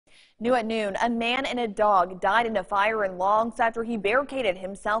New at noon, a man and a dog died in a fire in Longs after he barricaded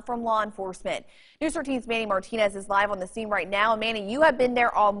himself from law enforcement. News 13's Manny Martinez is live on the scene right now. Manny, you have been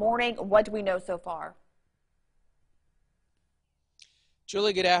there all morning. What do we know so far?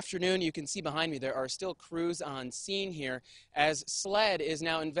 Julie, good afternoon. You can see behind me there are still crews on scene here as SLED is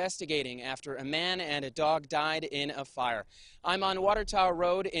now investigating after a man and a dog died in a fire. I'm on Water Tower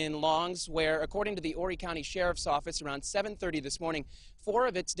Road in Longs where, according to the Horry County Sheriff's Office, around 7:30 this morning, 4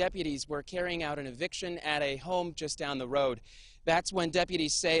 of its deputies were carrying out an eviction at a home just down the road. That's when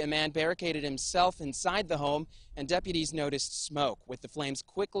deputies say a man barricaded himself inside the home and deputies noticed smoke, with the flames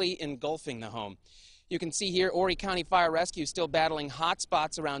quickly engulfing the home. You can see here Horry County Fire Rescue still battling hot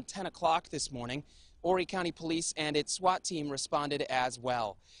spots around 10 o'clock this morning. Horry County Police and its SWAT team responded as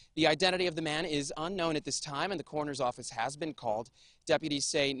well. The identity of the man is unknown at this time, and the coroner's office has been called. Deputies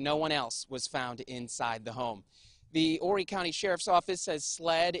say no one else was found inside the home. The Horry County Sheriff's Office says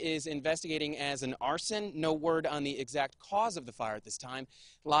SLED is investigating as an arson. No word on the exact cause of the fire at this time.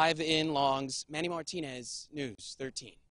 Live in Longs, Manny Martinez, News 13.